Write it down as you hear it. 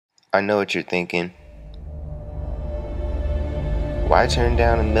I know what you're thinking. Why turn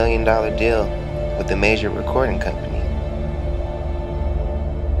down $1 million deal with a major recording company?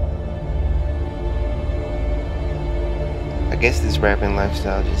 I guess this rapping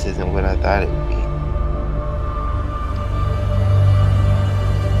lifestyle just isn't what I thought it would be.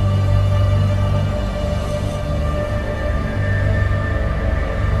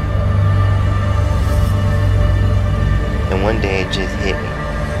 And one day it just hit me.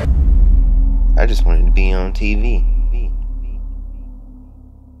 I just wanted to be on TV.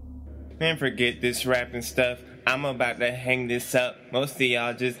 Man, forget this rapping stuff. I'm about to hang this up. Most of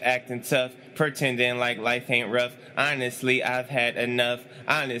y'all just acting tough, pretending like life ain't rough. Honestly, I've had enough.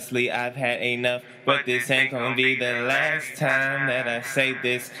 Honestly, I've had enough. But this ain't gonna be the last time that I say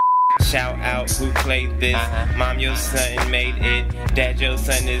this. Shout out who played this. Mom, your son made it. Dad, your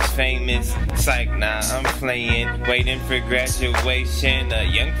son is famous. Psych, nah, I'm playing. Waiting for graduation. A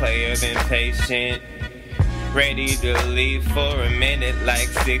young player been patient. Ready to leave for a minute, like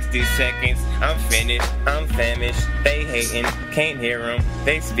 60 seconds. I'm finished, I'm famished. They hating, can't hear them.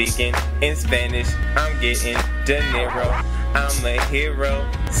 They speaking in Spanish. I'm getting De Niro. I'm a hero,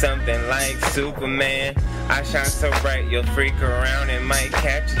 something like Superman. I shine so bright you'll freak around and might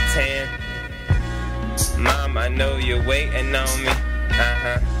catch a tan. Mom, I know you're waiting on me.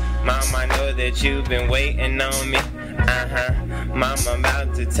 Mom, I know that you've been waiting on me. Mom, I'm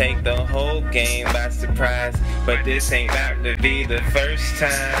about to take the whole game by surprise. But this ain't about to be the first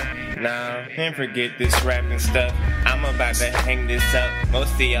time. Nah, and forget this rapping stuff. I'm about to hang this up.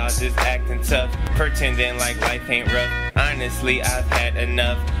 Most of y'all just acting tough, pretending like life ain't rough. Honestly, I've had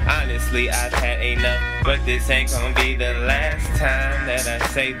enough. Honestly, I've had enough. But this ain't gonna be the last time that I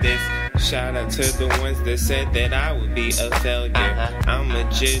say this. Shout out to the ones that said that I would be a failure. I'ma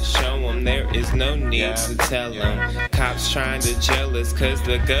just show them there is no need to tell them. Cops trying to jail us cause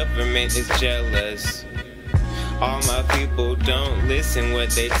the government is jealous. All my people don't listen what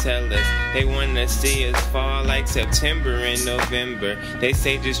they tell us. They wanna see us fall like September and November. They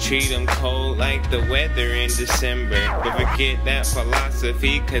say just treat them cold like the weather in December. But forget that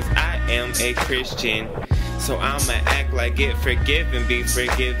philosophy cause I am a Christian. So I'ma act like get forgiven, be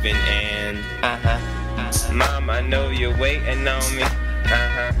forgiven and Mom, I know you're waiting on me.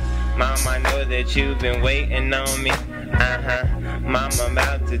 Mom, I know that you've been waiting on me. Mom, I'm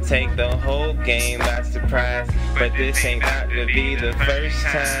about to take the whole game by surprise. But this ain't about to be the first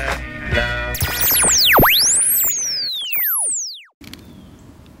time. Nah.